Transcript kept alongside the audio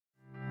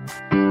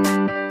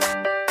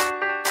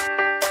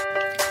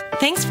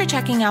Thanks for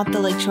checking out the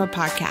Lakeshore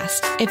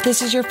Podcast. If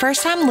this is your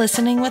first time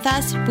listening with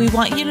us, we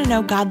want you to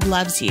know God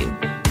loves you.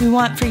 We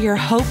want for your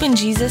hope in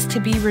Jesus to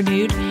be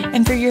renewed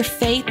and for your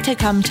faith to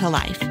come to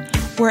life.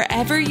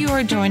 Wherever you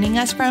are joining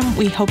us from,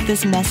 we hope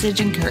this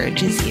message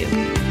encourages you.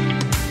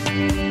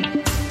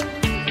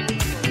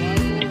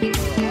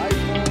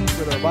 iPhones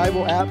with our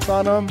Bible apps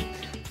on them.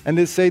 And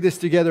let's say this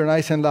together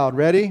nice and loud.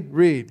 Ready?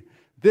 Read.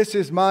 This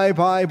is my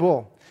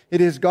Bible.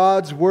 It is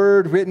God's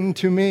word written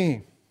to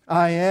me.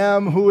 I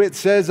am who it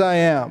says I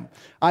am.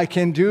 I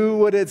can do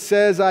what it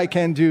says I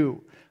can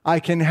do.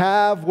 I can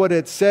have what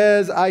it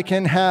says I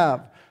can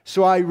have.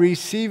 So I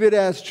receive it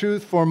as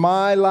truth for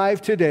my life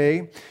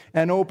today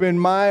and open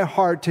my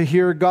heart to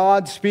hear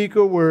God speak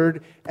a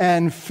word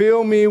and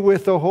fill me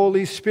with the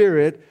Holy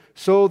Spirit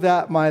so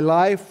that my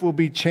life will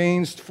be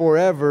changed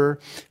forever.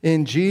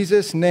 In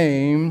Jesus'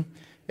 name,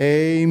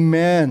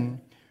 amen.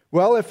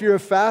 Well, if you're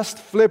a fast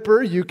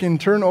flipper, you can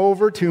turn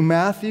over to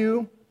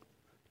Matthew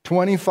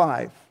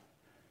 25.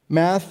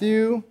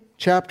 Matthew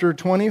chapter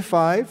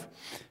 25,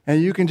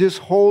 and you can just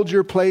hold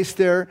your place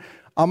there.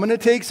 I'm going to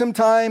take some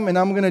time, and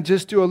I'm going to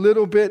just do a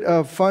little bit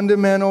of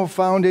fundamental,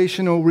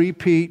 foundational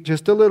repeat,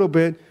 just a little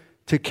bit,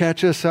 to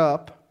catch us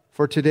up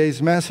for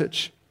today's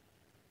message.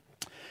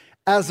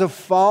 As a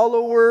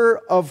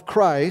follower of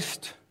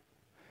Christ,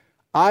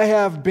 I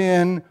have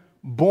been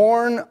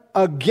born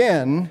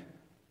again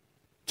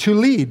to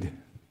lead.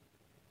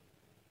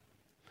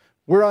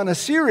 We're on a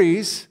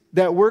series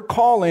that we're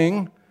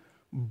calling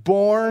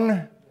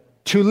Born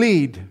to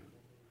Lead.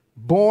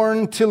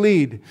 Born to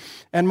Lead.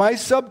 And my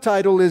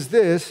subtitle is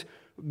this: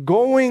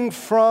 going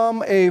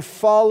from a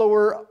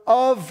follower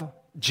of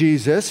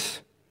Jesus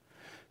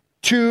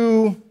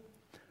to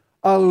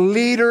a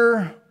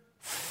leader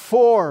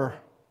for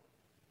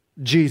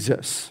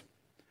Jesus.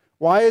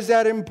 Why is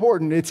that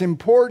important? It's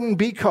important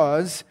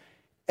because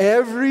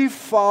every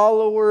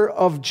follower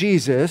of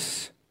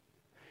Jesus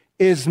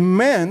is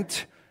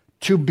meant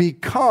to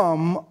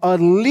become a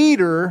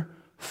leader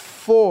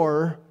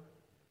for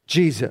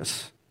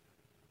Jesus.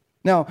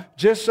 Now,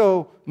 just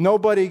so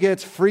nobody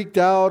gets freaked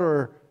out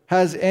or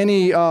has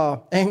any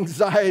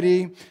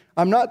anxiety,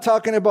 I'm not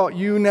talking about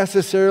you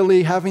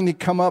necessarily having to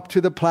come up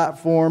to the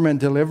platform and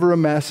deliver a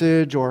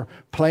message or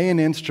play an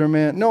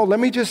instrument. No,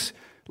 let me just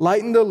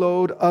lighten the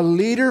load. A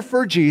leader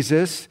for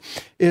Jesus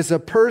is a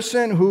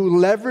person who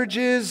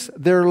leverages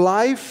their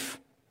life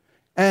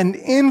and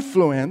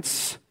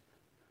influence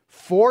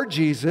for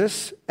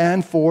Jesus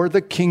and for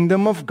the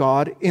kingdom of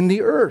God in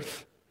the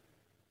earth.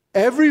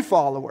 Every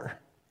follower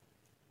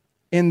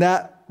in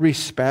that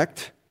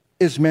respect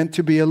is meant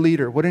to be a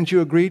leader. Wouldn't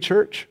you agree,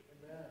 church?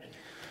 Amen.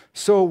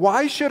 So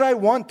why should I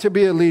want to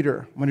be a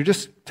leader? I'm going to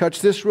just touch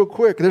this real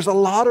quick. There's a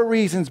lot of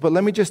reasons, but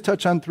let me just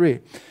touch on three.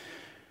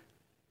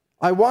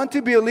 I want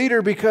to be a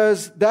leader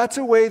because that's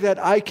a way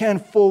that I can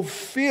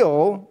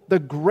fulfill the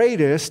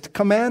greatest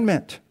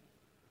commandment: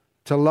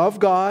 to love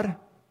God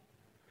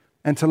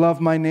and to love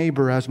my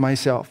neighbor as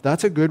myself.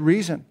 That's a good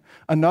reason.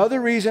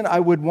 Another reason I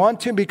would want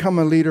to become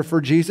a leader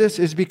for Jesus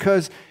is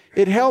because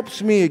it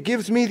helps me, it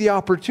gives me the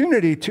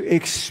opportunity to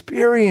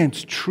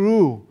experience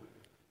true,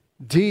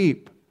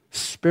 deep,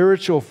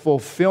 spiritual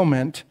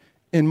fulfillment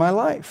in my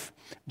life.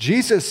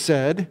 Jesus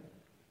said,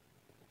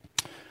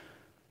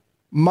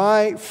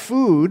 "My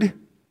food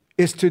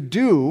is to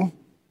do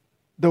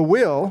the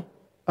will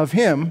of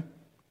him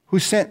who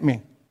sent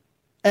me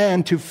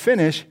and to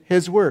finish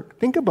his work."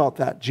 Think about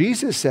that.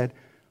 Jesus said,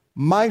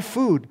 "My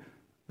food,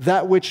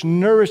 that which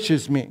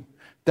nourishes me,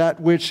 that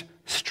which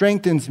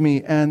strengthens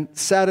me and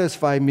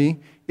satisfies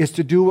me, is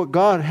to do what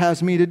God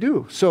has me to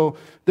do." So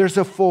there's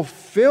a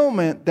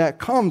fulfillment that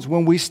comes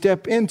when we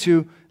step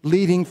into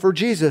leading for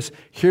Jesus.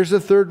 Here's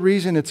the third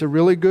reason. It's a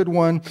really good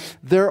one.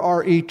 There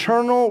are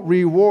eternal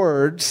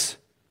rewards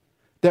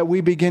that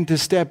we begin to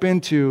step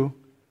into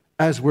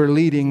as we're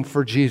leading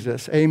for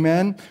Jesus.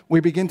 Amen? We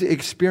begin to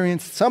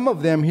experience some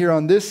of them here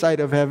on this side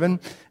of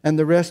heaven, and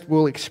the rest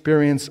we'll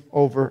experience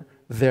over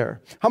there.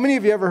 How many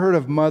of you ever heard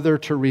of Mother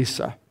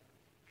Teresa?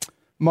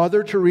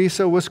 Mother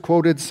Teresa was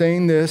quoted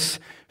saying this: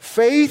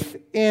 "Faith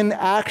in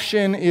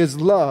action is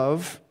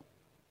love,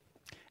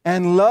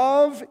 and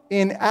love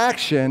in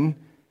action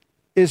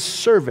is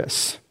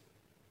service."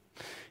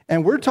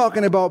 And we're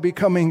talking about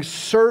becoming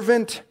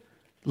servant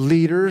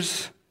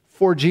leaders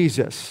for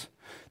Jesus.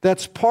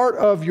 That's part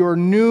of your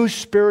new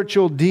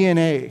spiritual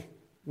DNA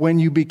when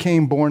you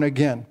became born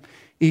again.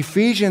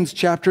 Ephesians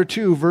chapter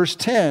 2, verse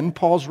 10,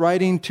 Paul's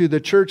writing to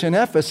the church in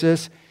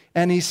Ephesus,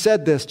 and he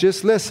said this,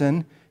 just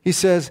listen. He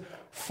says,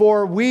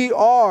 "For we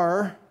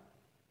are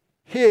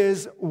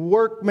his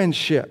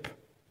workmanship,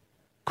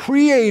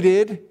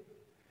 created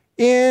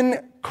in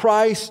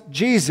Christ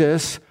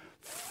Jesus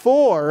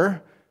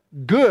for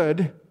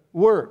good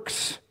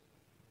works,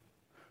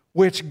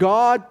 which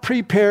God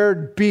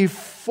prepared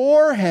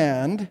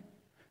beforehand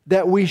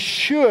that we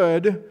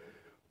should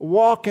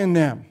walk in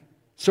them."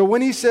 So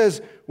when he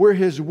says we're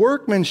his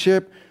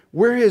workmanship,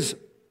 we're his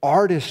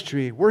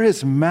artistry, we're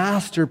his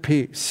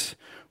masterpiece.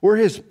 We're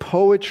His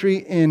poetry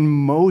in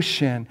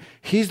motion.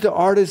 He's the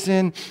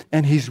artisan,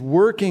 and He's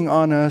working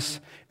on us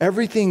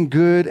everything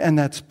good and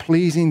that's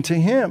pleasing to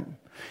Him.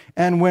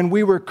 And when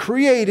we were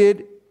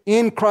created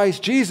in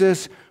Christ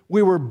Jesus,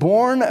 we were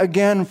born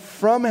again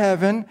from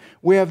heaven.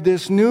 We have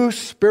this new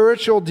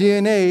spiritual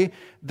DNA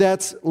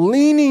that's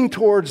leaning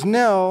towards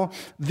now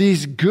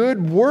these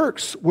good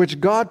works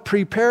which God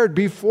prepared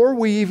before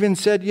we even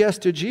said yes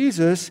to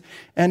Jesus.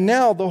 And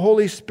now the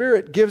Holy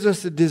Spirit gives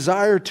us a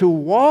desire to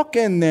walk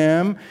in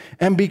them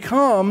and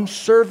become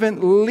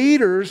servant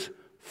leaders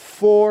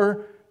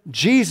for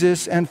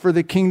Jesus and for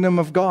the kingdom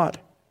of God.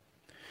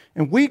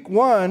 In week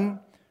 1,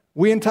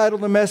 we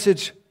entitled the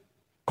message,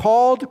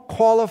 Called,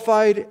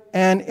 Qualified,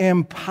 and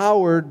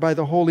Empowered by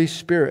the Holy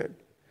Spirit.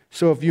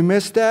 So if you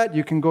missed that,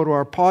 you can go to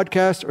our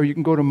podcast or you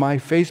can go to my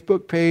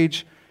Facebook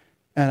page,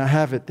 and I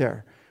have it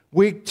there.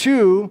 Week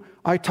 2,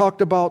 I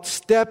talked about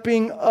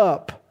stepping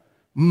up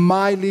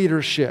my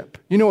leadership.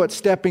 You know what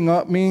stepping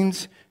up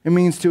means? It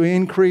means to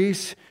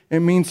increase. It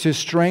means to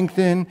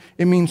strengthen.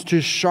 It means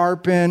to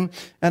sharpen.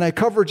 And I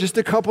covered just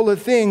a couple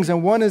of things,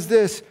 and one is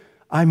this: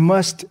 I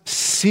must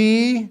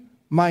see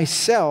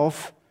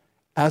myself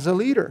as a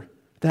leader.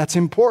 That's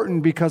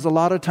important because a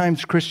lot of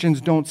times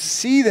Christians don't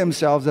see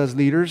themselves as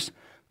leaders.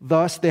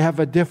 Thus, they have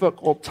a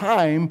difficult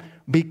time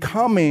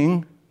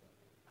becoming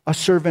a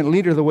servant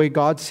leader the way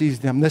God sees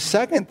them. The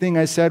second thing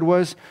I said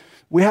was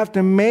we have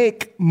to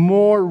make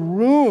more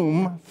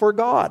room for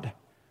God.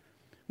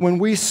 When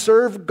we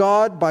serve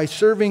God by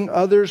serving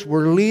others,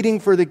 we're leading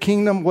for the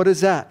kingdom. What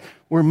is that?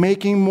 We're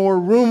making more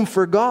room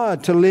for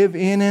God to live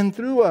in and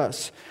through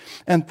us.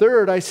 And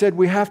third, I said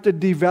we have to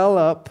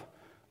develop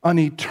an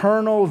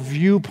eternal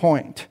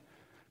viewpoint.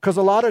 Because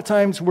a lot of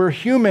times we're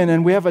human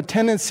and we have a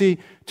tendency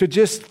to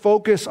just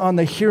focus on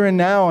the here and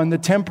now and the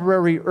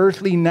temporary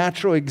earthly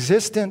natural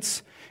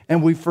existence.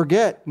 And we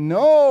forget,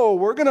 no,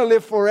 we're going to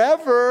live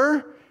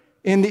forever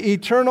in the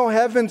eternal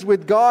heavens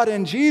with God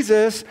and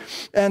Jesus.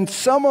 And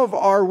some of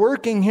our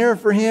working here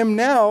for Him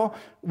now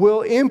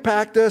will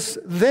impact us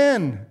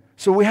then.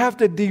 So we have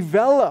to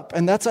develop,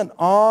 and that's an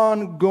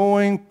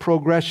ongoing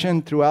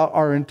progression throughout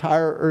our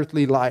entire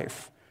earthly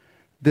life.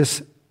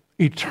 This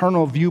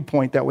eternal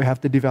viewpoint that we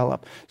have to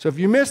develop. So if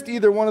you missed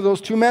either one of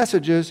those two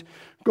messages,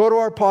 go to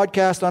our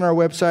podcast on our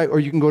website, or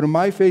you can go to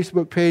my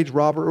Facebook page,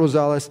 Robert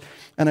Rosales,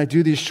 and I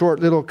do these short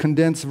little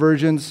condensed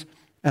versions,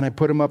 and I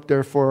put them up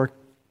there for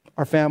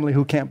our family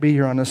who can't be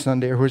here on a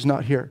Sunday or who's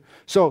not here.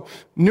 So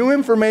new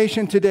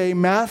information today,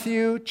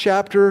 Matthew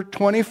chapter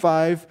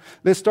 25.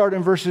 Let's start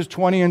in verses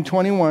 20 and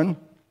 21.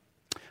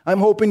 I'm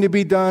hoping to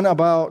be done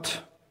about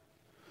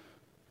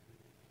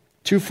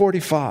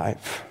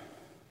 2:45.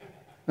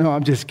 No,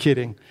 I'm just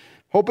kidding.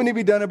 Hoping to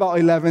be done about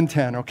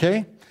 11:10,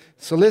 okay?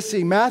 So let's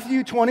see.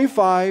 Matthew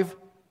 25,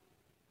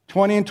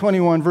 20 and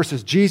 21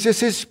 verses.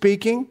 Jesus is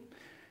speaking.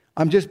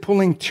 I'm just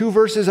pulling 2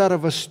 verses out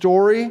of a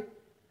story,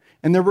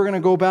 and then we're going to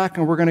go back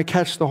and we're going to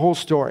catch the whole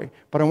story.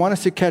 But I want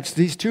us to catch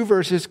these 2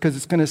 verses because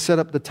it's going to set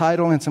up the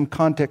title and some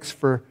context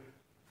for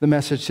the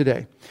message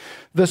today.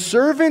 The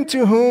servant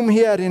to whom he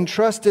had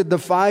entrusted the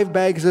 5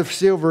 bags of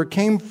silver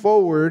came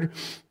forward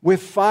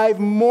with 5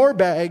 more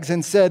bags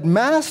and said,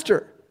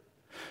 Master,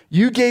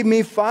 you gave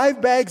me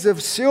 5 bags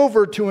of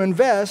silver to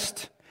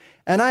invest,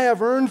 and I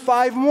have earned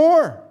 5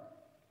 more.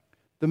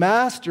 The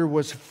master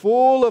was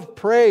full of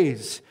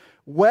praise.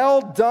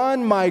 Well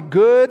done, my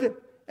good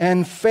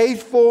and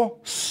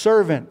faithful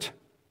servant.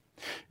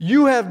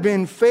 You have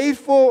been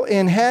faithful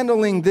in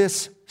handling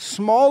this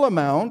small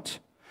amount,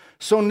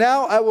 so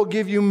now I will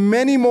give you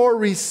many more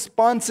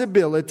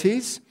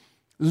responsibilities.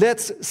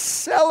 Let's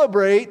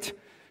celebrate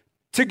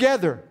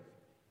together.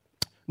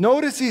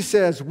 Notice he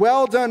says,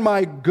 well done,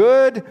 my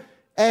good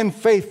and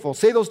faithful.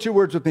 Say those 2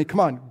 words with me.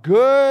 Come on.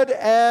 Good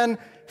and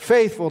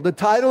faithful. The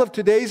title of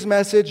today's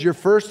message, your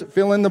first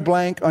fill in the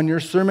blank on your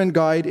sermon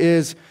guide,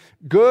 is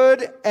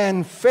Good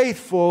and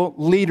Faithful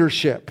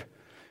Leadership.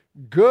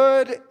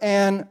 Good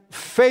and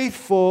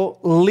faithful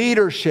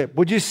leadership.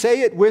 Would you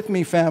say it with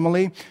me,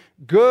 family?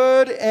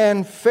 Good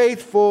and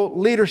faithful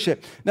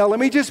leadership. Now, let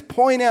me just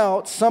point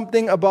out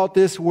something about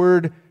this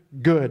word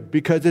good,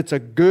 because it's a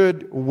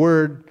good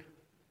word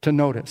to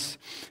notice.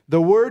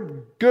 The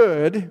word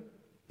good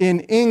in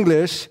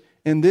English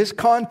in this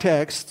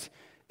context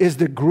is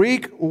the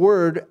Greek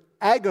word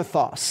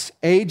agathos,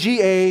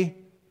 A-G-A-T-H-O-S.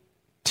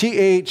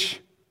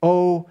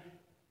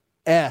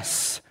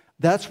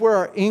 That's where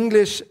our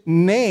English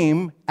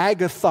name,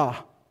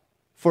 Agatha,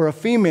 for a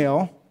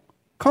female,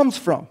 comes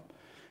from.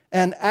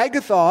 And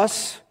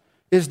agathos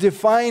is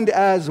defined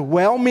as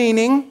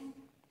well-meaning,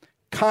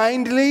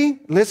 kindly,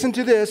 listen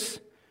to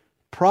this,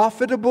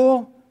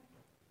 profitable,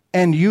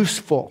 and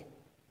useful.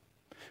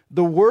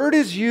 The word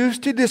is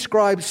used to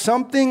describe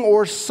something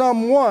or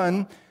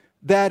someone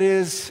that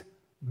is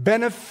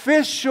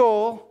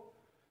beneficial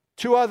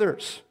to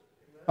others.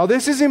 Now,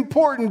 this is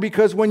important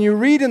because when you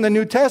read in the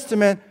New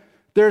Testament,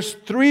 there's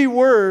 3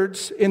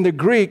 words in the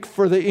Greek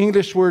for the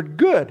English word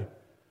good.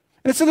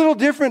 And it's a little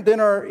different than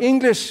our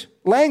English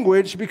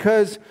language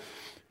because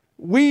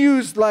we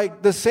use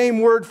like the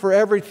same word for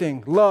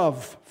everything.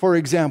 Love, for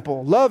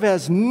example. Love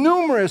has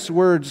numerous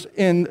words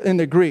in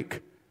the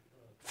Greek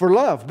for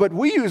love, but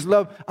we use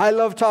love. I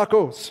love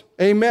tacos.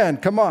 Amen.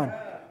 Come on.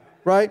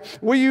 Right?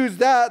 We use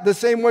that the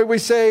same way we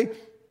say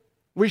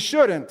we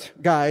shouldn't,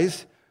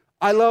 guys.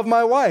 I love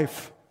my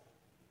wife.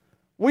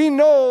 We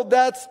know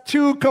that's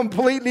two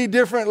completely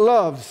different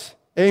loves.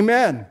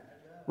 Amen.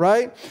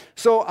 Right?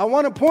 So I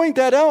want to point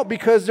that out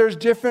because there's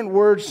different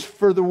words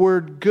for the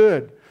word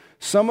good.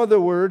 Some of the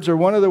words, or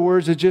one of the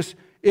words,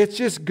 it's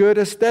just good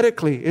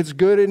aesthetically. It's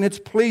good and it's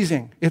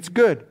pleasing. It's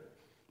good.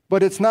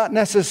 But it's not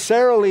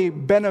necessarily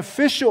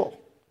beneficial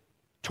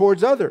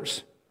towards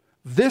others.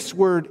 This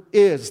word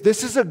is.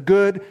 This is a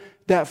good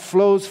that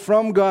flows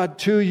from God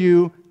to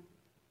you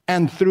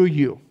and through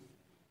you.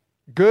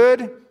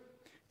 Good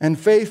and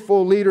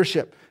faithful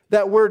leadership.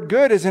 That word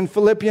good is in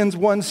Philippians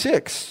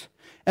 1:6.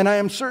 And I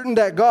am certain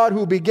that God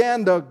who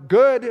began the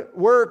good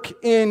work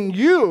in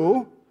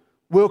you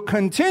will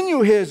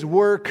continue his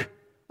work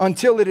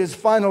until it is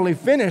finally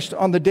finished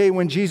on the day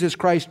when Jesus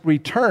Christ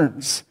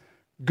returns.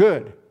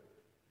 Good.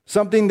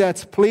 Something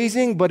that's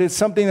pleasing, but it's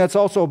something that's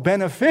also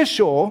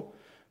beneficial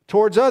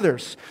towards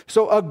others.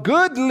 So a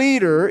good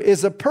leader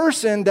is a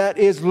person that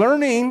is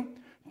learning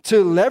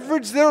to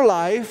leverage their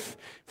life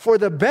for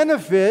the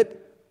benefit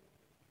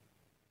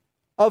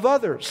of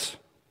others.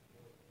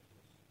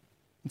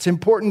 It's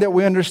important that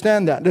we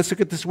understand that. Let's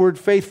look at this word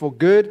faithful.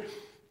 Good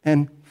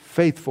and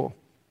faithful.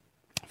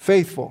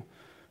 Faithful.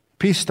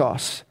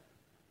 Pistos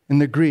in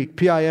the Greek.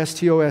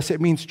 P-I-S-T-O-S. It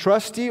means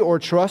trusty or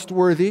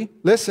trustworthy.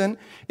 Listen,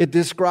 it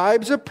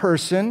describes a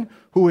person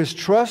who is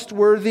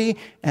trustworthy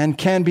and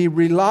can be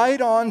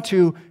relied on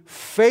to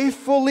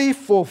faithfully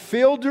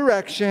fulfill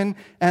direction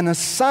and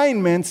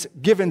assignments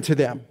given to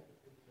them.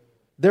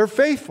 They're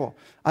faithful.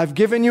 I've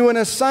given you an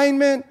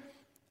assignment.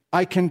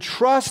 I can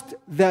trust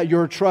that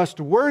you're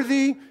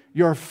trustworthy,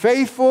 you're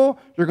faithful,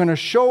 you're going to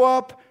show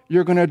up,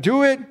 you're going to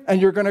do it, and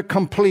you're going to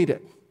complete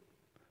it.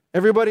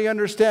 Everybody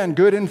understand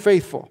good and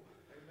faithful.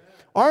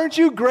 Aren't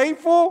you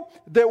grateful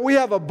that we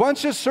have a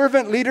bunch of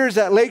servant leaders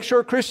at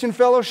Lakeshore Christian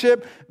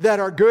Fellowship that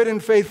are good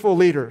and faithful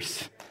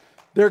leaders?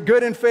 They're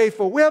good and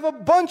faithful. We have a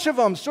bunch of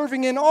them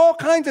serving in all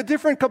kinds of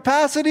different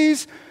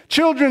capacities.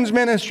 Children's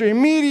ministry,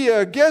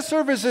 media, guest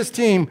services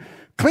team,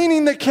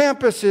 cleaning the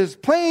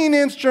campuses, playing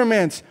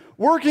instruments,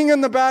 working in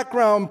the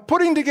background,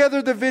 putting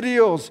together the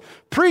videos,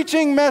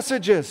 preaching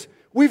messages.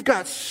 We've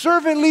got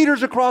servant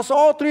leaders across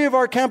all three of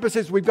our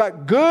campuses. We've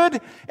got good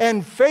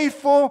and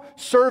faithful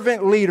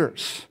servant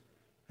leaders.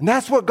 And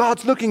that's what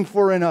God's looking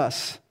for in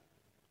us.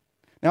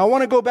 Now, I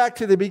want to go back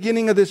to the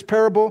beginning of this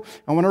parable.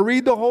 I want to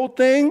read the whole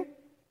thing,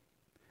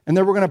 and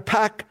then we're going to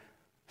pack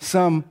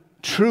some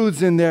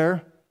truths in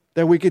there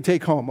that we could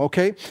take home,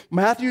 okay?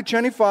 Matthew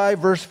 25,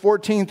 verse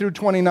 14 through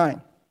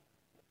 29.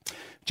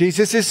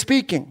 Jesus is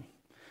speaking.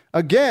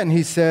 Again,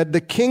 he said,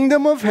 the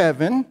kingdom of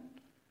heaven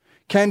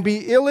can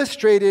be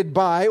illustrated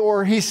by,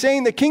 or he's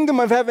saying the kingdom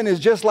of heaven is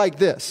just like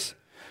this.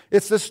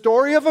 It's the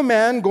story of a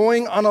man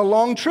going on a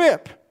long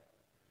trip.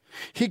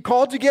 He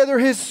called together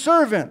his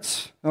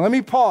servants. Now let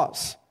me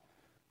pause,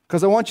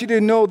 because I want you to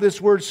know this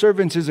word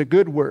servants is a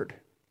good word.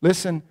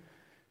 Listen,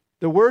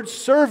 the word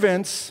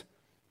servants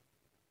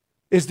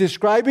is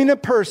describing a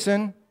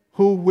person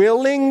who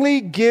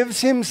willingly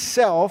gives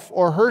himself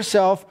or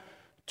herself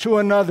to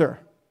another.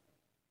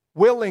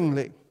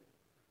 Willingly,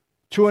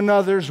 to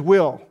another's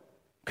will.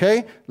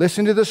 Okay?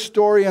 Listen to the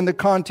story and the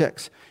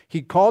context.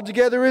 He called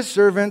together his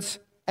servants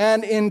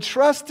and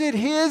entrusted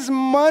his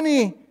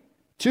money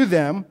to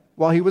them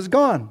while he was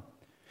gone.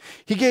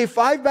 He gave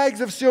 5 bags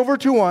of silver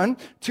to one,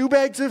 2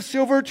 bags of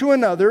silver to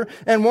another,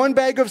 and 1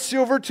 bag of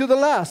silver to the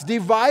last,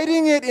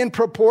 dividing it in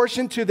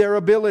proportion to their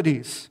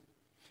abilities.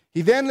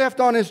 He then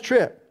left on his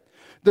trip.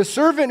 The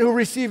servant who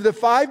received the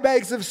 5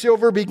 bags of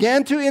silver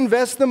began to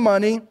invest the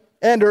money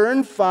and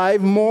earned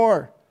 5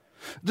 more.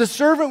 The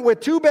servant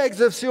with 2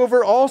 bags of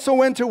silver also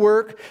went to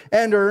work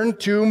and earned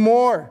 2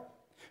 more.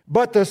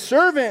 But the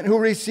servant who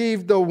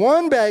received the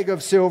 1 bag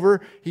of silver,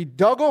 he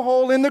dug a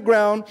hole in the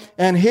ground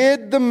and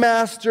hid the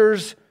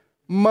master's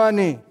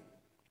money.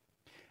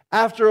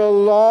 After a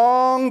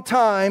long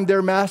time,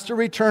 their master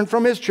returned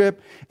from his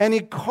trip, and he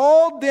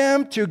called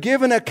them to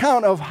give an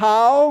account of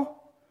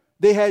how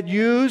they had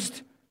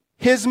used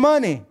his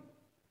money.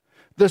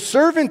 The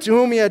servant to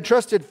whom he had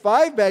trusted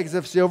 5 bags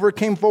of silver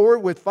came forward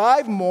with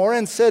 5 more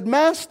and said,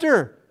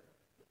 Master,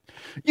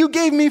 you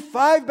gave me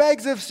 5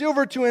 bags of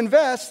silver to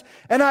invest,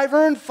 and I've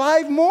earned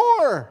 5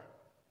 more.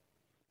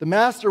 The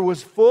master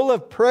was full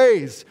of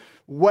praise.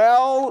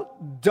 Well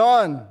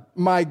done,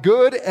 my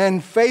good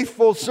and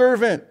faithful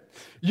servant.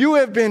 You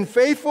have been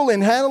faithful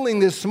in handling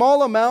this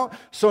small amount,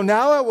 so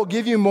now I will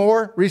give you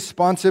more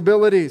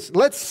responsibilities.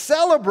 Let's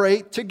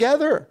celebrate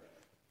together.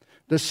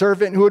 The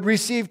servant who had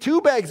received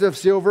 2 bags of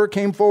silver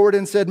came forward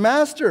and said,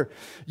 Master,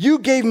 you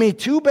gave me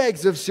 2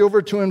 bags of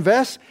silver to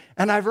invest,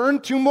 and I've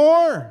earned 2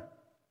 more.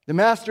 The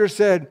master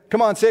said,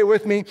 come on, say it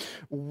with me.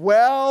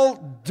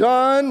 Well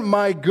done,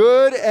 my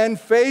good and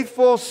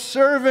faithful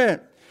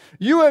servant.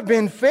 You have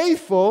been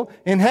faithful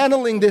in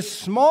handling this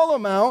small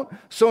amount,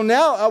 so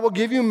now I will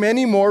give you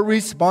many more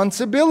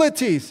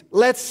responsibilities.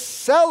 Let's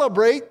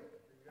celebrate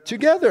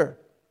together."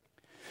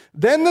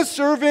 Then the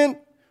servant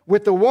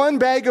with the 1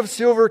 bag of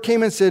silver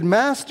came and said,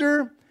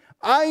 "Master,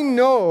 I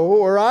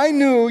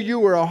knew you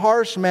were a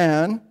harsh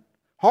man,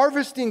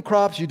 harvesting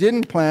crops you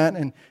didn't plant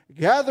and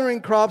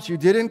gathering crops you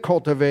didn't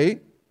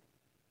cultivate."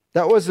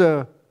 That was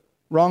a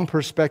wrong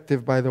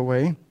perspective, by the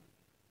way.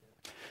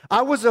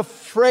 "I was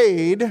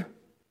afraid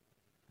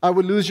I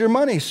would lose your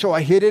money, so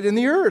I hid it in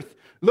the earth.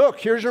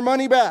 Look, here's your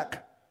money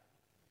back."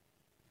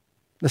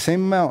 The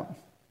same amount.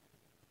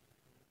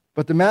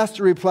 But the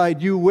master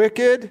replied, "You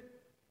wicked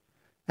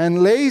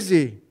and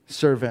lazy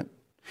servant.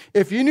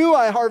 If you knew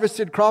I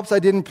harvested crops I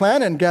didn't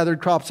plant and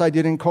gathered crops I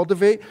didn't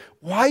cultivate,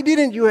 why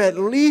didn't you at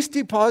least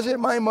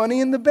deposit my money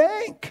in the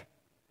bank?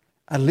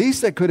 At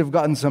least I could have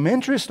gotten some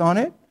interest on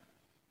it."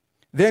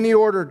 Then he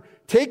ordered,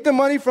 "Take the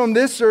money from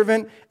this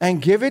servant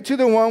and give it to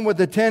the one with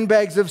the 10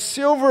 bags of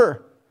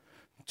silver.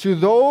 To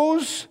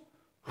those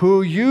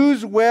who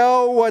use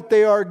well what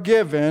they are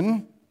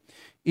given,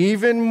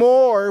 even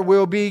more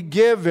will be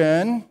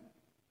given,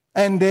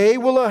 and they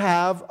will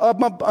have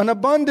an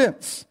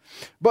abundance.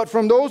 But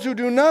from those who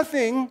do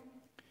nothing,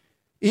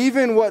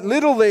 even what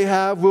little they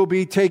have will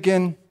be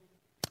taken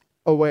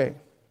away."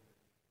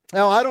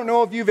 Now, I don't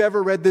know if you've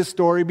ever read this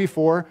story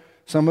before.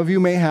 Some of you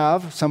may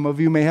have, some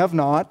of you may have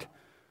not.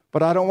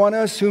 But I don't want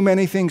to assume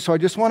anything, so I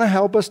just want to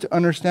help us to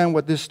understand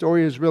what this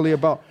story is really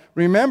about.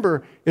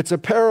 Remember, it's a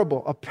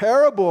parable. A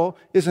parable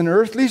is an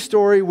earthly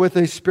story with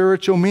a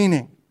spiritual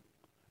meaning.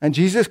 And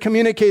Jesus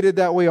communicated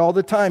that way all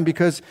the time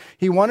because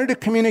he wanted to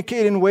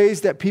communicate in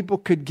ways that people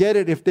could get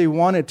it if they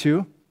wanted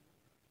to.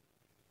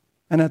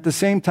 And at the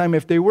same time,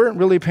 if they weren't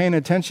really paying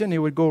attention, it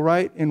would go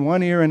right in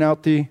one ear and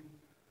out the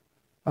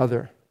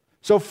other.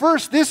 So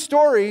first, this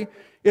story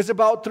is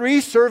about 3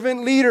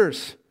 servant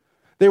leaders.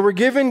 They were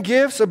given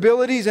gifts,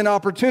 abilities, and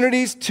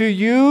opportunities to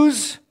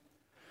use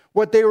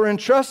what they were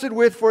entrusted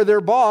with for their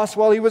boss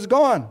while he was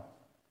gone.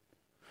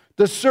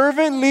 The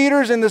servant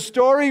leaders in the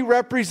story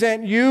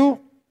represent you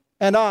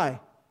and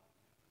I,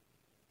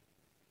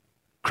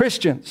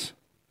 Christians.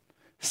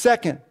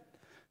 Second,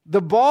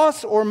 the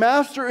boss or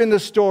master in the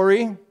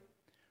story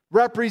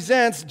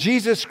represents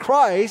Jesus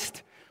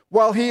Christ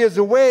while he is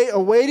away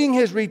awaiting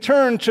his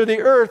return to the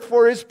earth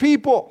for his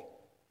people.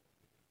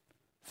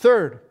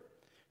 Third,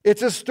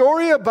 it's a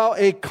story about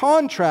a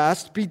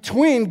contrast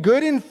between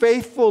good and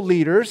faithful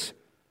leaders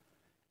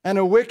and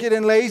a wicked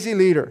and lazy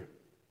leader.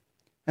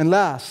 And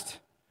last,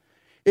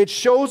 it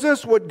shows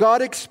us what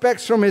God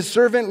expects from his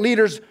servant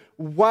leaders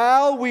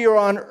while we are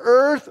on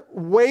earth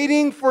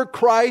waiting for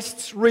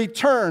Christ's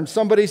return.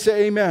 Somebody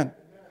say amen.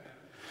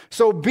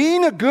 So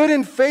being a good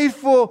and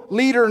faithful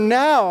leader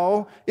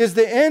now is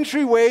the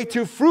entryway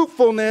to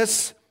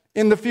fruitfulness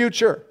in the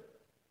future.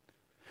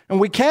 And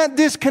we can't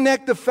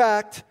disconnect the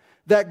fact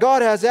that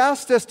God has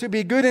asked us to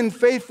be good and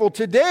faithful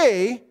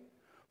today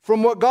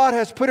from what God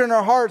has put in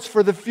our hearts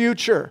for the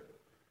future.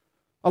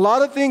 A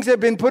lot of things have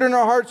been put in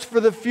our hearts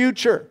for the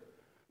future,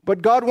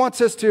 but God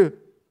wants us to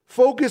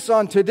focus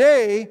on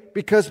today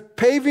because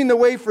paving the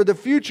way for the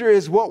future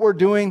is what we're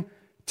doing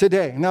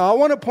today. Now, I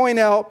want to point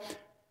out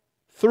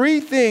 3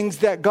 things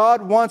that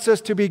God wants us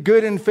to be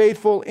good and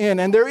faithful in,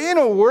 and they're in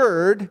a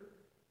word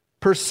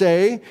per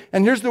se,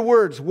 and here's the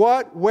words: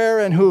 what, where,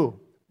 and who.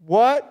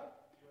 What,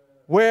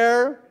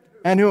 where,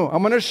 and who.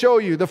 I'm going to show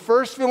you the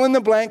first fill in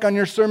the blank on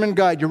your sermon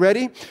guide. You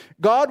ready?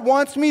 God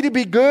wants me to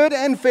be good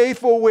and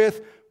faithful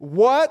with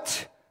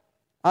what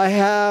I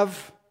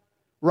have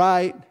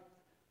right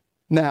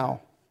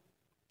now.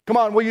 Come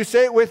on, will you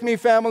say it with me,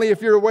 family,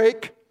 if you're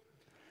awake?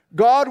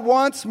 God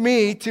wants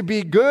me to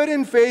be good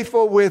and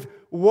faithful with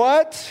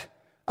what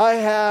I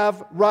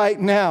have right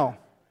now.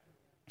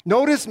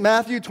 Notice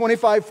Matthew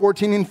 25,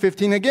 14, and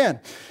 15 again.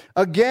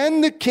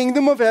 Again, the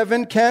kingdom of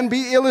heaven can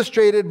be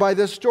illustrated by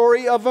the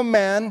story of a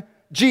man,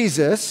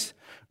 Jesus,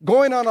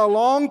 going on a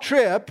long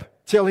trip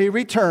till he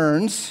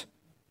returns.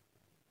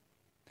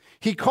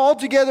 He called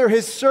together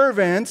his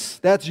servants,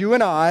 that's you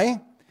and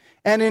I,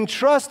 and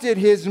entrusted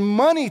his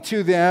money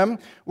to them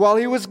while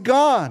he was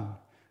gone.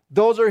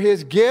 Those are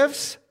his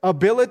gifts,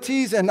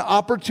 abilities, and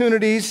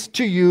opportunities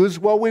to use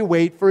while we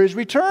wait for his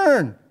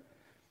return.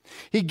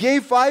 He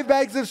gave 5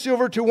 bags of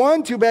silver to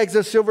one, 2 bags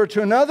of silver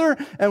to another,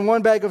 and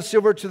 1 bag of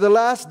silver to the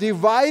last,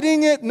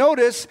 dividing it,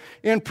 notice,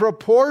 in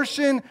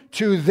proportion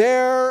to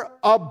their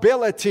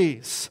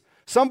abilities.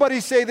 Somebody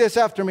say this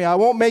after me. I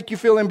won't make you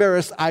feel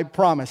embarrassed, I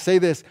promise. Say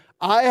this: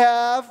 I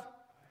have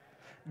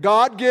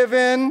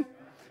God-given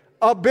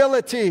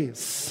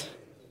abilities.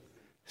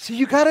 See,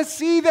 you got to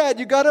see that.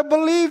 You got to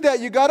believe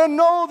that. You got to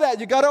know that.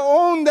 You got to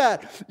own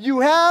that.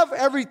 You have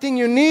everything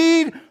you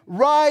need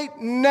right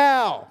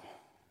now.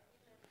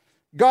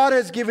 God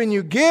has given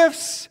you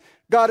gifts.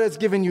 God has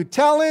given you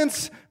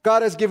talents.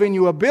 God has given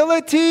you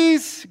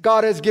abilities.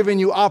 God has given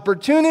you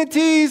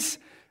opportunities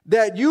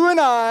that you and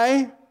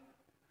I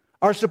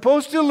are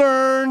supposed to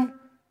learn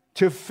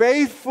to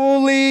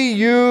faithfully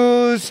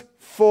use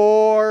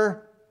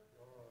for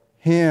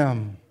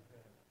Him.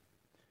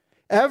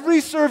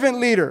 Every servant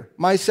leader,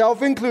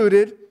 myself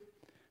included,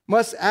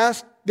 must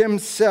ask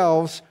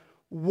themselves,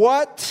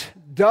 what,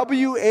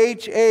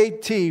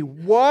 W-H-A-T,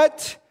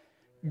 what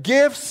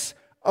gifts,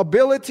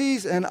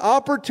 abilities, and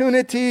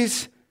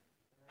opportunities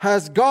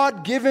has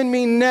God given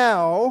me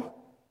now,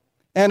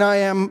 and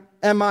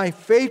am I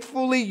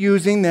faithfully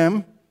using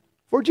them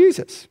for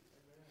Jesus?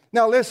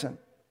 Now listen,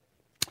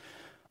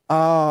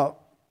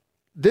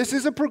 this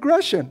is a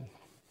progression.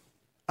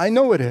 I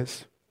know it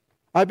is.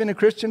 I've been a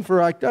Christian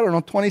for,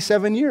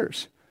 27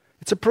 years.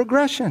 It's a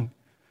progression.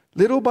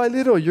 Little by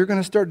little, you're going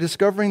to start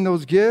discovering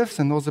those gifts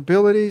and those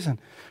abilities, and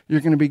you're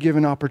going to be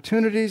given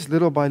opportunities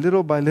little by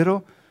little by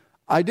little.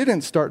 I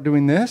didn't start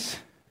doing this.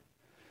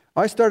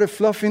 I started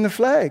fluffing the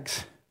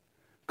flags,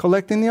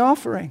 collecting the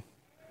offering,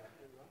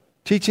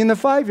 teaching the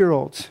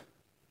 5-year-olds,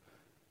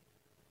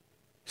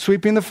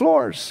 sweeping the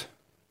floors,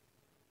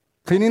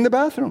 cleaning the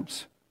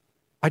bathrooms.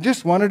 I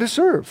just wanted to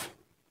serve.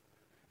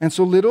 And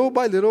so little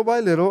by little by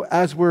little,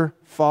 as we're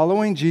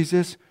following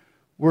Jesus,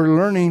 we're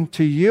learning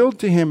to yield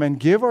to Him and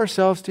give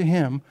ourselves to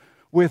Him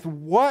with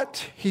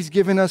what He's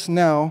given us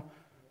now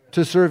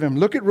to serve Him.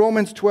 Look at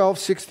Romans 12,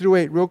 6 through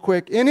 8 real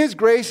quick. In His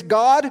grace,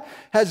 God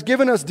has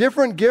given us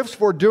different gifts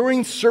for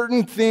doing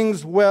certain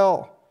things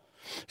well.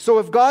 So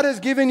if God has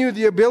given you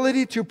the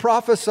ability to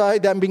prophesy,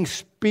 that means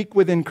speak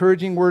with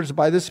encouraging words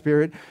by the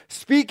Spirit,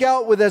 speak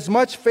out with as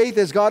much faith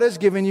as God has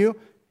given you.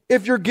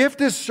 If your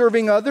gift is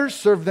serving others,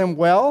 serve them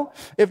well.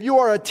 If you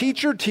are a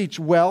teacher, teach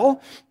well.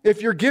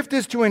 If your gift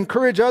is to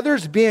encourage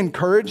others, be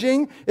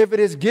encouraging. If it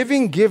is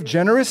giving, give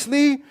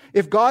generously.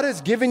 If God has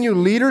given you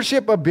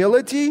leadership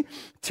ability,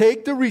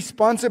 take the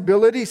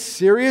responsibility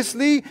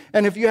seriously.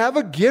 And if you have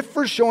a gift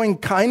for showing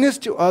kindness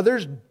to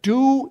others,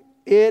 do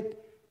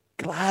it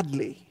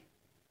gladly.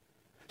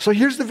 So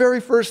here's the very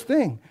first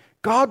thing.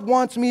 God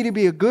wants me to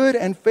be a good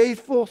and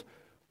faithful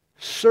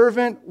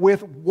servant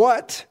with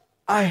what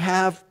I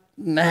have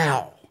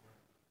now.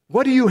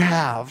 What do you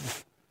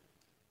have?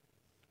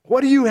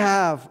 What do you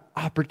have?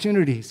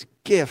 Opportunities,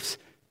 gifts,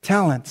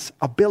 talents,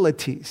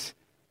 abilities.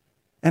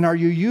 And are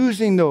you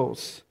using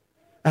those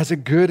as a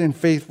good and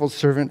faithful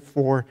servant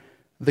for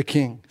the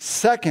King?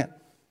 Second,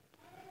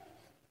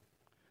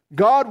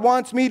 God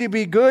wants me to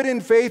be good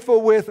and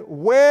faithful with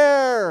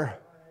where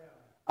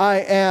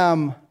I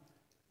am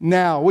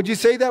now. Would you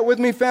say that with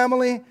me,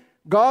 family?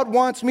 God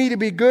wants me to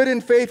be good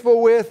and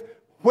faithful with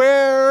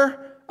where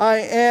I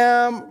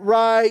am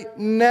right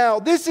now.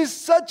 This is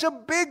such a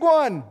big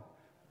one.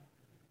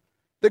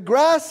 The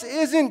grass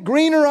isn't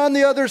greener on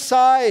the other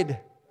side.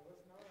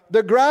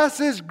 The grass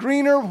is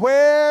greener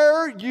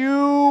where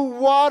you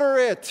water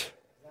it.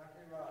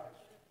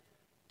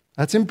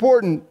 That's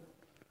important.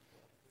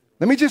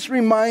 Let me just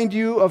remind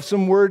you of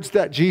some words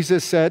that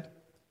Jesus said.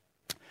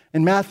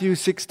 In Matthew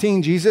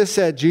 16, Jesus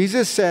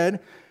said,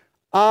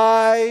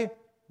 I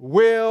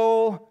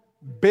will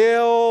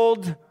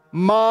build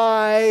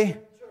my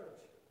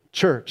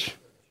church.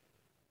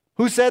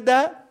 Who said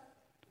that?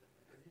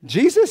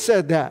 Jesus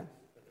said that.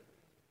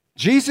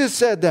 Jesus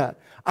said that.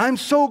 I'm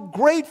so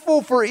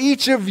grateful for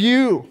each of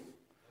you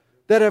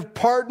that have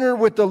partnered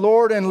with the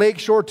Lord and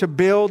Lakeshore to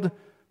build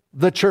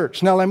the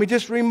church. Now, let me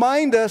just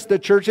remind us, the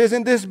church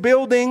isn't this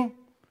building.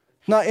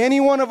 It's not any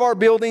one of our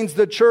buildings.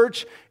 The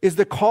church is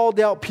the called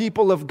out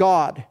people of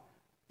God.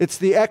 It's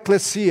the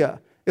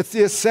ecclesia. It's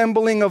the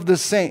assembling of the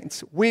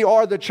saints. We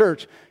are the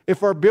church.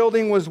 If our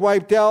building was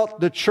wiped out,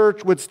 the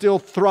church would still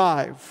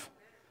thrive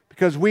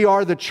because we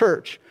are the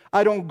church.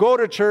 I don't go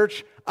to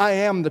church, I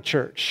am the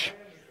church.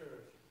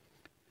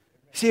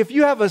 See, if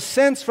you have a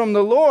sense from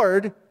the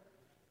Lord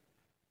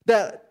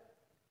that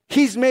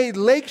He's made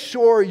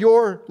Lakeshore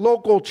your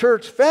local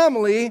church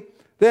family,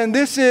 then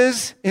this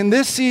is, in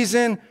this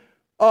season,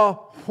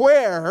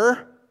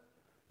 where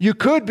you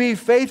could be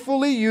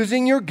faithfully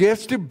using your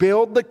gifts to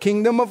build the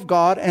kingdom of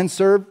God and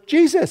serve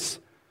Jesus.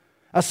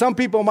 Some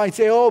people might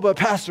say, oh, but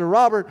Pastor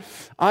Robert,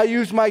 I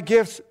use my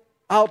gifts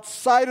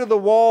outside of the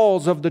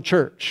walls of the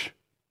church.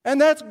 And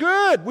that's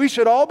good. We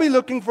should all be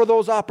looking for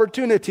those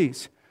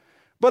opportunities.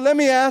 But let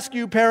me ask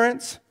you,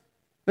 parents,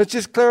 let's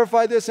just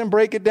clarify this and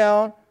break it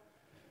down.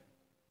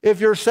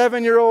 If your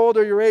 7-year-old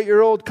or your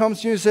 8-year-old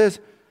comes to you and says,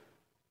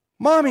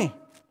 Mommy,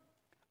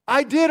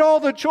 I did all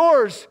the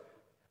chores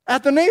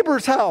at the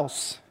neighbor's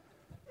house.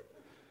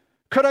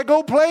 Could I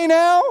go play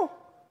now?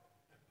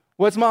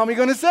 What's Mommy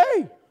going to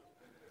say?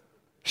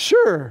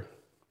 Sure,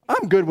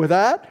 I'm good with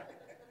that.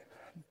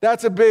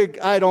 That's a big,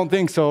 I don't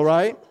think so,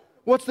 right?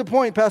 What's the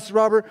point, Pastor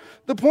Robert?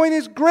 The point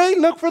is, great,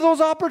 look for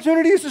those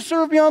opportunities to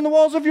serve beyond the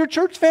walls of your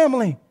church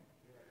family.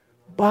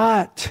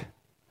 But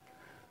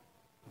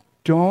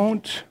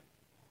don't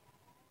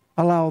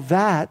allow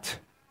that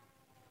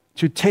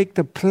to take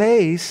the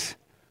place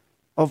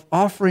of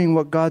offering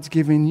what God's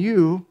given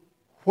you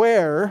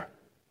where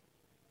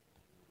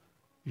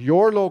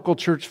your local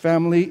church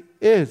family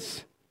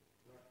is.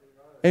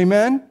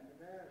 Amen?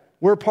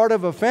 We're part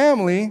of a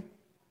family,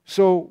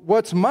 so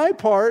what's my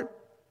part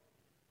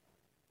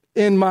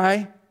in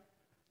my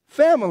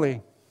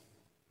family?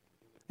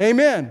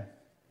 Amen.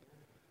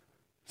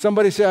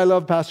 Somebody say, I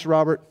love Pastor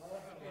Robert.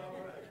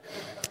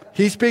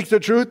 He speaks the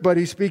truth, but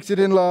he speaks it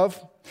in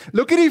love.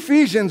 Look at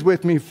Ephesians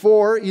with me,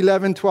 4,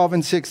 11, 12,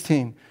 and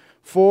 16.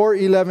 4,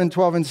 11,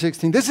 12, and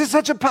 16. This is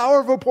such a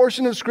powerful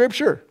portion of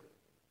Scripture.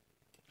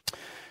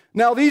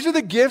 Now, these are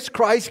the gifts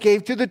Christ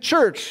gave to the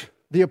church.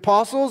 The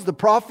apostles, the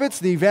prophets,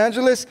 the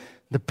evangelists,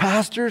 the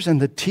pastors,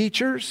 and the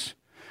teachers.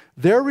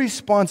 Their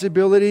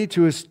responsibility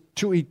is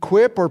to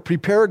equip or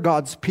prepare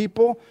God's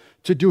people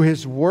to do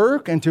His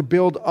work and to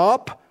build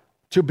up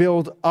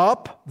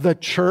the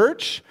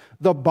church,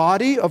 the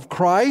body of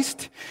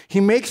Christ. He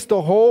makes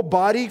the whole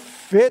body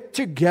fit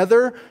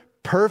together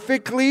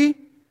perfectly.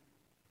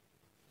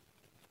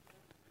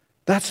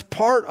 That's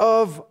part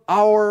of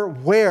our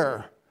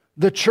where,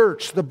 the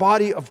church, the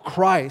body of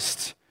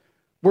Christ.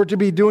 We're to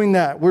be doing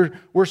that.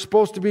 We're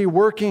supposed to be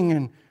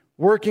working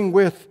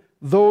with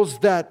those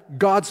that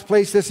God's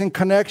placed us in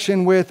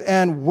connection with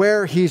and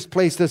where He's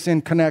placed us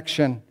in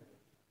connection.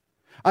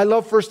 I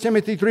love 1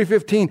 Timothy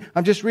 3:15.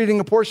 I'm just reading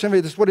a portion of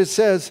it. This is what it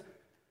says.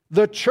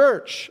 The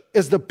church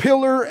is the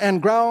pillar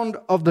and ground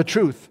of the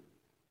truth.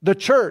 The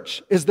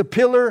church is the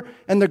pillar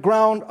and the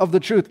ground of the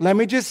truth. Let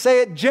me just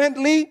say it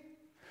gently.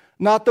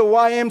 Not the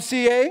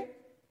YMCA.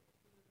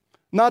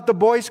 Not the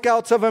Boy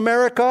Scouts of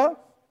America.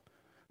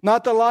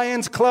 Not the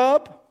Lions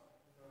Club.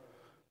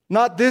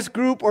 Not this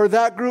group or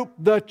that group.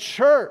 The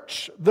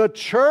church. The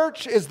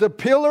church is the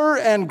pillar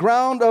and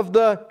ground of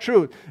the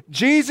truth.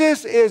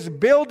 Jesus is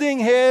building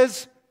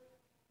His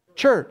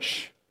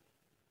church.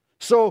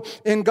 So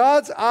in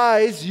God's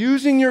eyes,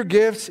 using your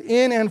gifts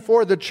in and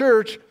for the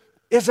church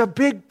is a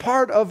big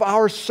part of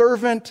our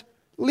servant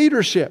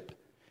leadership.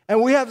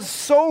 And we have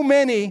so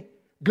many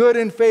good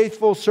and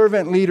faithful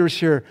servant leaders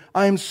here.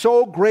 I am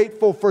so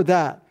grateful for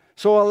that.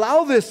 So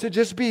allow this to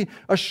just be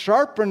a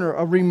sharpener,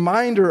 a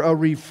reminder, a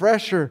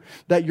refresher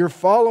that you're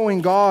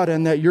following God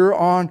and that you're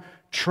on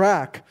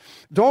track.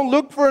 Don't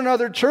look for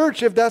another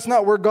church if that's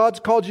not where God's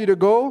called you to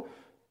go.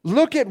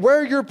 Look at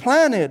where you're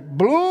planted.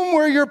 Bloom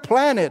where you're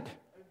planted.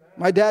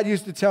 My dad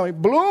used to tell me,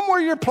 bloom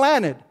where you're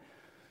planted.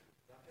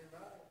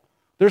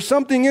 There's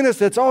something in us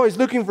that's always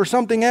looking for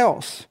something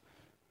else.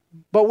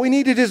 But we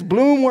need to just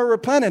bloom where we're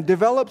planted.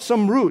 Develop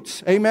some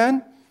roots.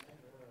 Amen?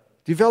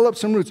 Develop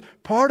some roots.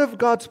 Part of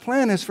God's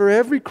plan is for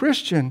every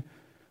Christian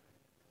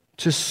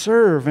to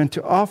serve and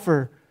to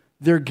offer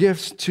their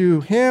gifts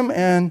to Him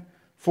and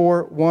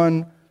for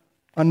one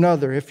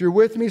another. If you're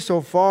with me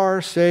so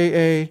far,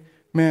 say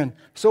amen.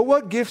 So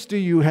what gifts do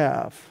you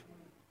have?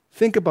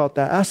 Think about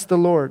that. Ask the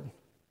Lord.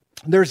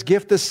 There's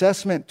gift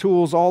assessment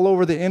tools all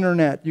over the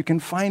internet. You can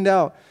find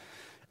out.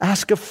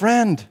 Ask a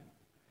friend.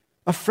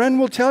 A friend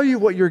will tell you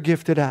what you're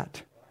gifted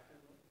at.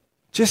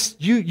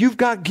 Just you've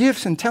got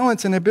gifts and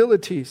talents and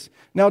abilities.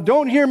 Now,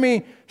 don't hear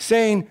me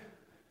saying,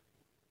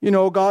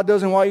 God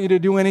doesn't want you to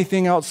do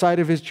anything outside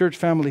of His church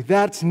family.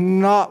 That's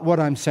not what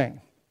I'm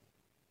saying.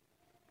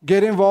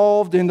 Get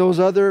involved in those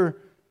other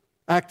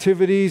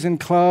activities and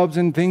clubs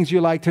and things you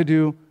like to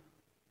do.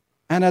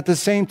 And at the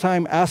same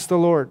time, ask the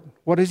Lord,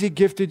 what has He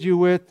gifted you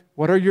with?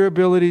 What are your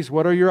abilities?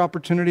 What are your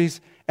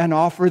opportunities? And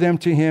offer them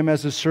to Him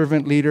as a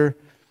servant leader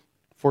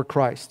for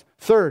Christ.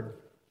 Third,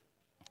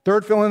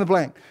 fill in the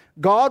blank.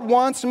 God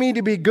wants me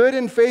to be good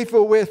and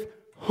faithful with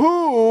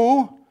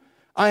who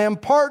I am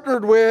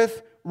partnered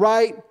with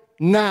right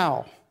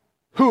now.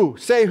 Who?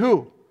 Say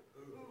who.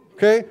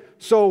 Okay?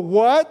 So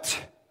what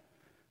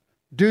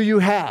do you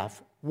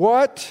have?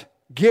 What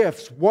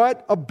gifts?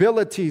 What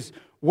abilities?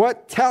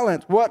 What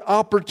talent? What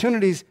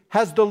opportunities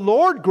has the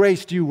Lord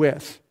graced you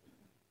with?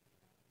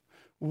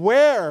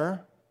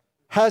 Where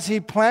has He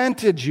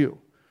planted you?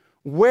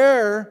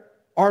 Where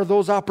are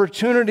those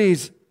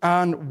opportunities,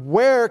 and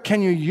where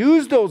can you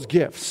use those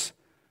gifts?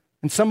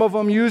 And some of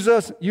them use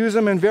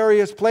them in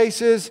various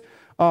places,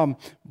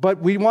 but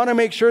we want to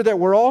make sure that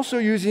we're also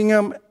using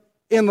them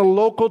in the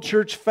local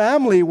church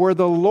family where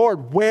the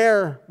Lord,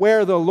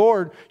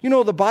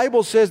 the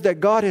Bible says that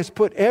God has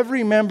put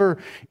every member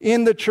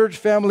in the church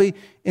family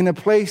in a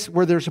place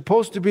where they're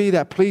supposed to be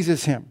that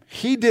pleases Him.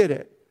 He did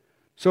it.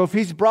 So if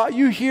He's brought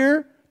you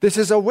here, this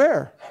is a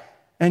where.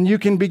 And you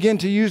can begin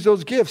to use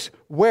those gifts.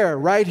 Where?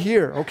 Right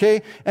here,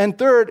 okay? And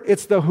third,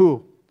 it's the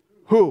who.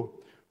 Who?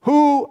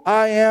 Who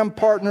I am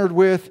partnered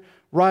with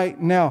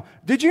right now.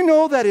 Did you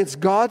know that it's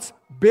God's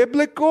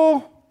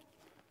biblical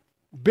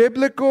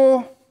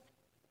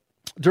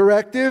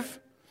directive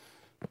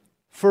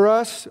for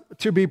us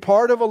to be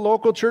part of a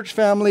local church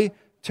family,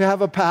 to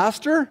have a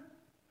pastor,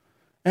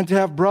 and to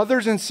have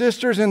brothers and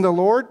sisters in the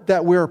Lord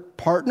that we're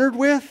partnered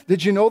with?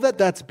 Did you know that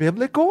that's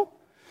biblical?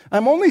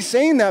 I'm only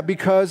saying that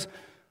because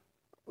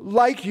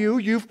like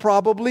you've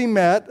probably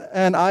met,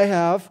 and I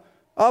have,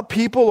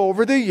 people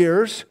over the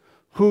years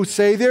who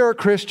say they're a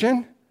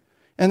Christian.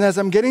 And as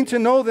I'm getting to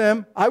know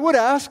them, I would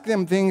ask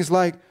them things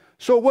like,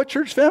 so what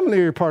church family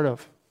are you part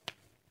of?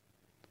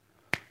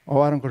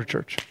 Oh, I don't go to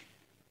church.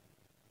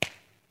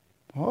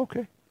 Oh,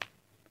 okay.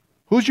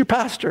 Who's your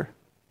pastor?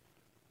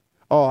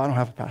 Oh, I don't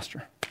have a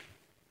pastor.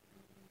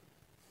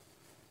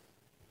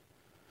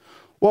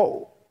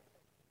 Well,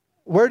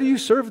 where do you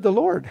serve the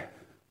Lord?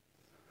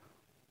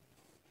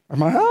 At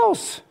my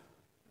house.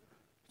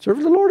 Serve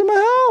the Lord in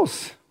my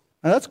house.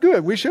 And that's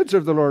good. We should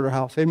serve the Lord in our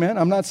house. Amen.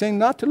 I'm not saying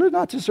not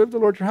to serve the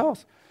Lord in your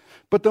house.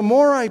 But the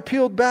more I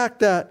peeled back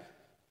that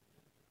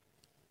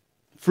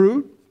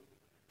fruit,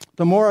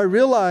 the more I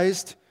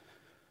realized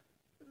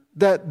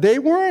that they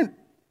weren't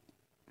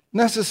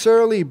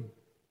necessarily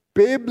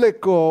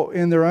biblical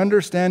in their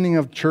understanding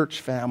of church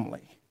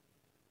family.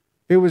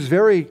 It was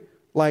very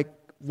like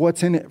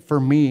what's in it for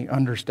me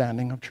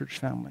understanding of church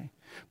family.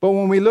 But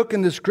when we look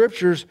in the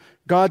scriptures,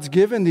 God's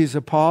given these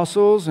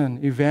apostles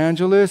and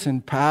evangelists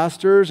and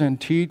pastors and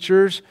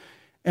teachers,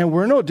 and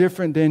we're no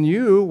different than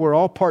you. We're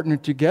all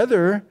partnered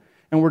together,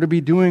 and we're to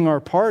be doing our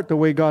part the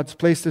way God's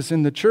placed us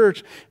in the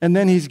church. And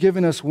then He's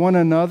given us one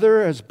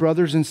another as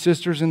brothers and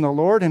sisters in the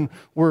Lord, and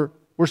we're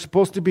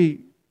supposed to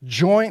be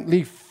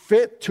jointly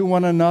fit to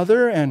one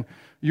another, and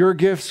your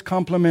gifts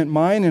complement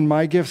mine, and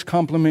my gifts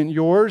complement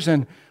yours,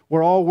 and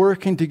we're all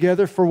working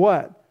together for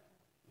what?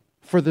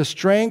 For the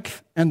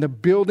strength and the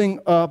building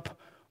up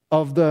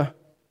of the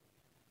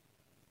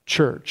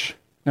church.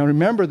 Now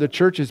remember, the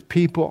church is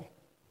people.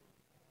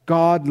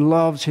 God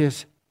loves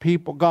His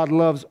people. God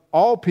loves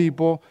all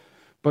people,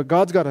 but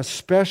God's got a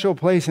special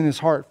place in His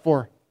heart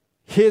for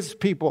His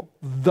people,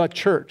 the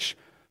church.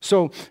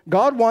 So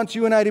God wants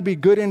you and I to be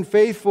good and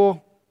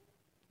faithful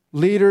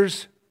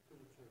leaders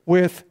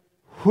with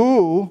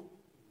who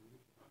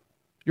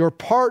you're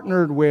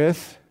partnered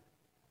with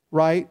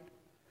right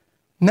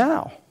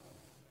now.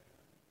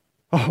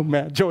 Oh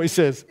man, Joey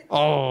says,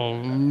 oh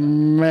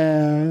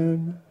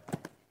man.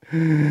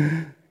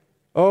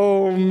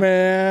 Oh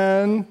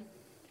man.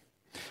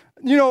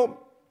 You know,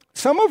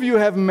 some of you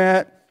have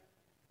met,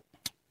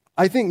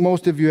 I think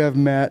most of you have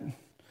met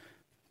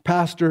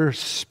Pastor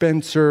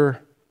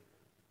Spencer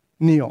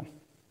Neal.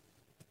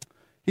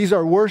 He's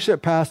our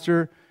worship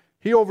pastor.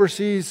 He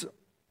oversees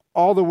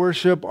all the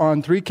worship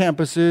on 3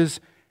 campuses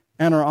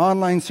and our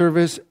online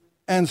service,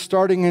 and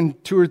starting in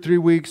 2 or 3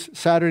 weeks,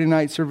 Saturday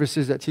night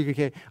services at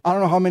TKK. I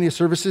don't know how many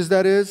services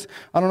that is.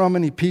 I don't know how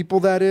many people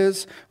that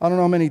is. I don't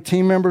know how many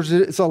team members.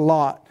 It's a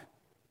lot.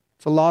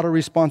 It's a lot of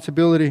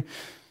responsibility.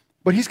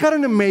 But he's got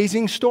an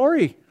amazing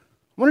story.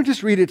 I want to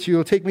just read it to you.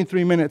 It'll take me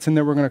 3 minutes, and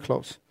then we're going to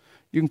close.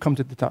 You can come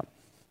to the top.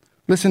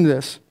 Listen to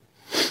this.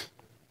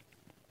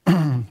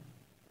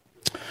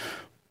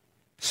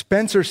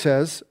 Spencer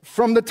says,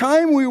 from the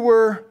time we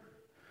were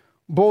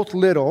both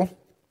little,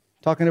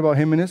 talking about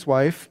him and his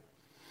wife,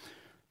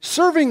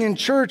 serving in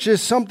church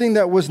is something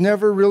that was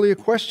never really a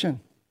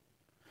question.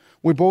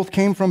 We both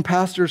came from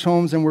pastors'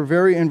 homes and were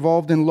very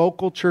involved in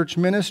local church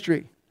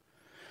ministry.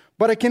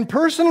 But I can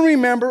personally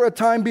remember a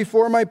time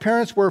before my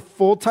parents were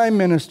full-time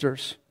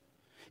ministers.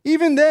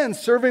 Even then,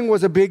 serving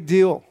was a big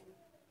deal.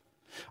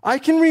 I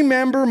can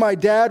remember my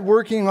dad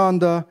working on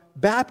the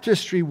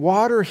baptistry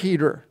water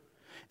heater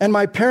and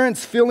my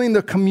parents filling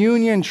the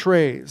communion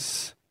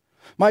trays.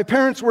 My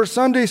parents were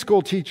Sunday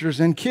school teachers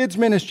and kids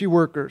ministry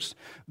workers.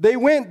 They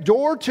went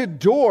door to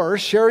door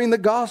sharing the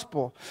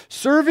gospel.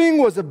 Serving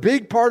was a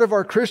big part of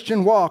our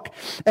Christian walk.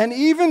 And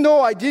even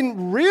though I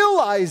didn't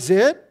realize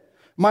it,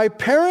 my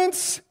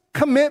parents'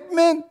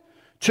 commitment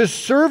to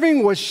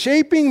serving was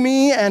shaping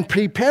me and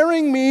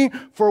preparing me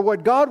for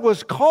what God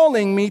was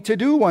calling me to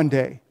do one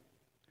day.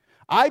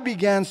 I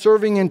began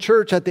serving in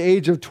church at the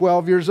age of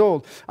 12 years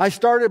old. I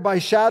started by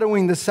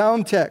shadowing the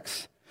sound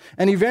techs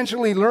and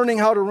eventually learning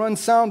how to run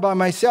sound by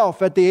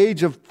myself at the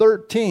age of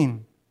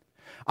 13.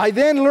 I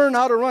then learned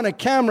how to run a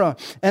camera,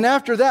 and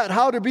after that,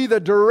 how to be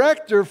the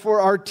director for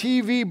our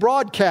TV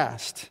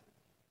broadcast.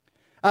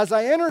 As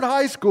I entered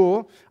high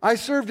school, I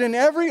served in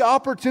every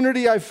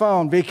opportunity I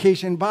found: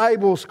 Vacation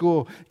Bible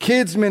School,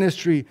 kids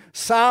ministry,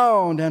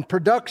 sound and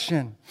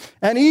production,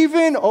 and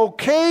even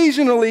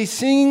occasionally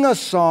singing a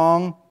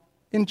song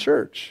in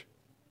church.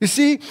 You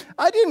see,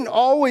 I didn't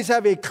always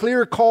have a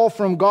clear call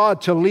from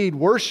God to lead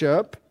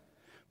worship,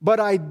 but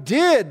I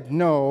did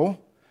know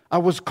I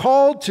was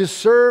called to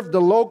serve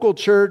the local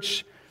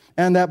church,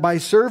 and that by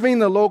serving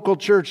the local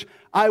church,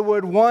 I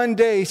would one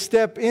day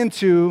step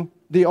into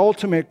the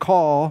ultimate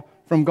call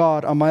from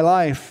God on my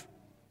life.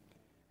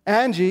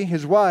 Angie,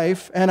 his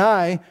wife, and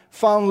I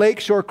found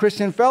Lakeshore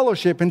Christian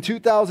Fellowship in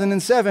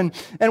 2007.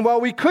 And while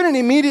we couldn't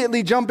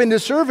immediately jump into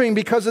serving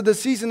because of the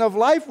season of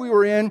life we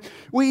were in,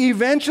 we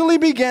eventually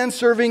began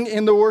serving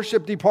in the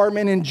worship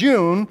department in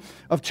June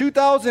of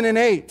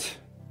 2008.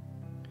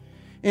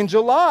 In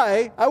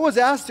July, I was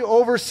asked to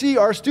oversee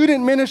our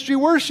student ministry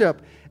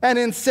worship. And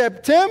in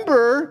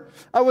September,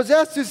 I was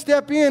asked to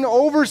step in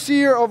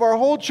overseer of our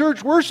whole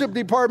church worship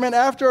department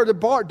after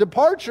our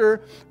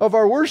departure of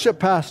our worship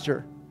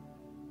pastor.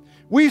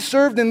 We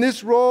served in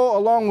this role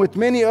along with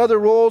many other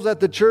roles at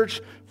the church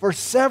for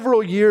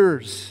several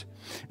years.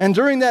 And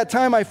during that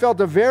time, I felt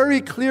a very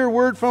clear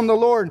word from the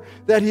Lord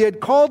that He had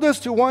called us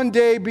to one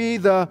day be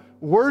the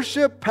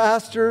worship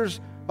pastors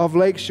of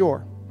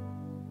Lakeshore.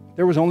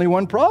 There was only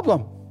one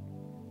problem.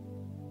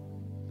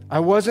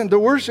 I wasn't the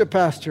worship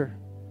pastor.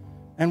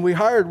 And we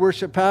hired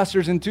worship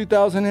pastors in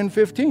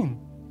 2015.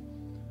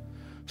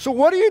 So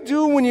what do you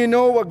do when you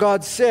know what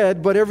God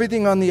said, but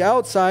everything on the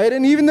outside,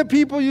 and even the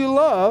people you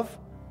love,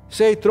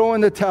 say throw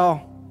in the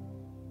towel?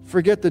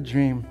 forget the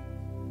dream.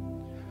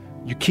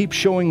 You keep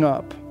showing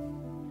up.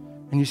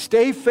 And you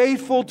stay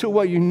faithful to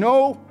what you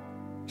know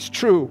is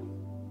true.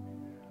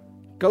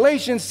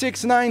 Galatians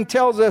 6:9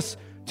 tells us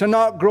to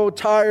not grow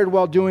tired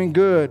while doing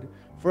good.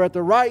 For at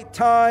the right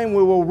time,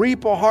 we will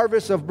reap a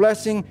harvest of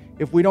blessing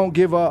if we don't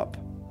give up.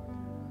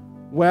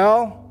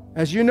 Well,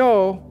 as you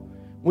know,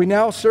 we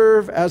now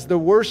serve as the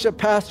worship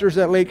pastors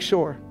at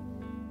Lakeshore.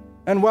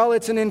 And while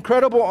it's an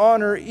incredible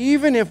honor,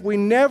 even if we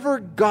never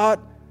got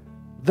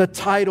the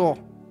title,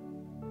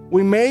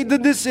 we made the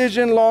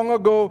decision long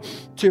ago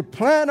to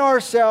plant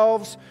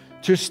ourselves,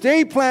 to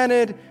stay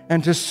planted,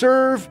 and to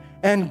serve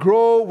and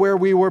grow where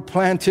we were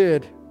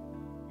planted.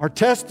 Our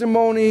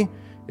testimony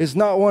is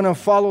not one of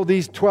follow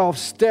these 12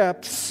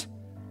 steps,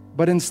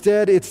 but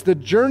instead it's the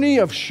journey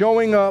of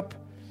showing up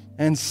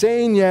and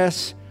saying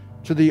yes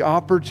to the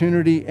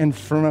opportunity in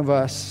front of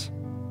us.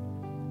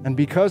 And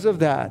because of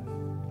that,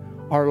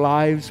 our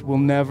lives will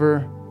never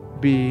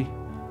be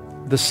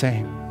the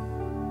same.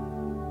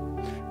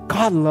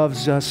 God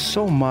loves us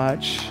so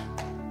much.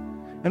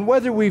 And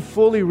whether we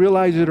fully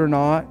realize it or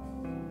not,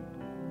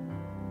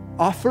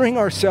 offering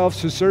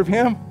ourselves to serve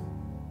Him,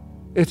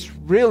 it's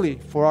really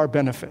for our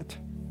benefit.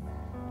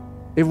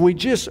 If we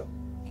just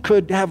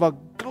could have a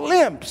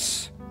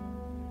glimpse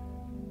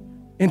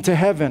into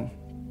heaven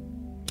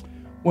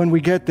when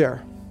we get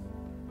there,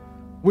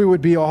 we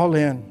would be all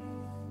in.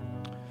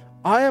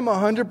 I am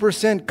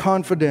 100%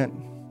 confident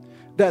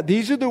that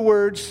these are the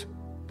words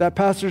that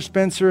Pastor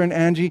Spencer and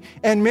Angie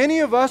and many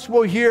of us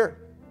will hear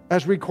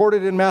as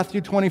recorded in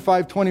Matthew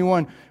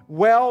 25:21.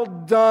 Well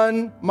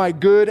done, my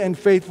good and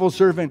faithful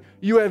servant.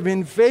 You have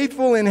been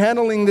faithful in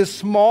handling this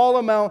small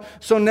amount,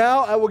 so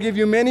now I will give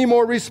you many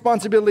more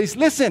responsibilities.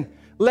 Listen,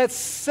 let's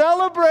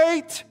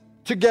celebrate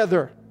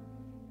together.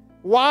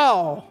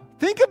 Wow,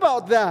 think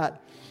about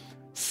that.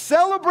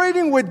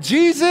 Celebrating with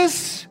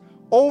Jesus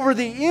over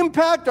the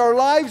impact our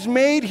lives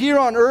made here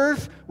on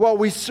earth while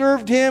we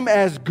served Him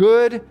as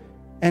good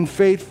and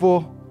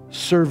faithful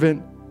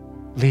servant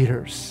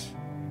leaders.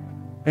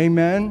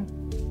 Amen.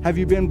 Have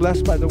you been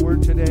blessed by the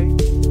word today?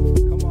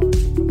 Come on.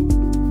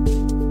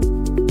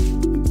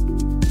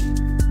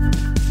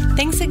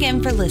 Thanks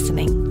again for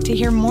listening. To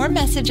hear more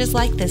messages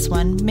like this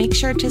one, make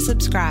sure to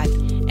subscribe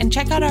and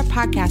check out our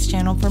podcast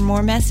channel for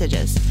more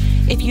messages.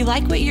 If you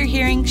like what you're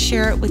hearing,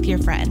 share it with your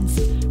friends.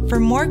 For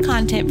more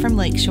content from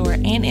Lakeshore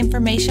and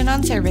information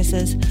on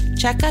services,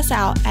 check us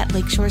out at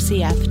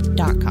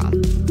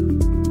lakeshorecf.com.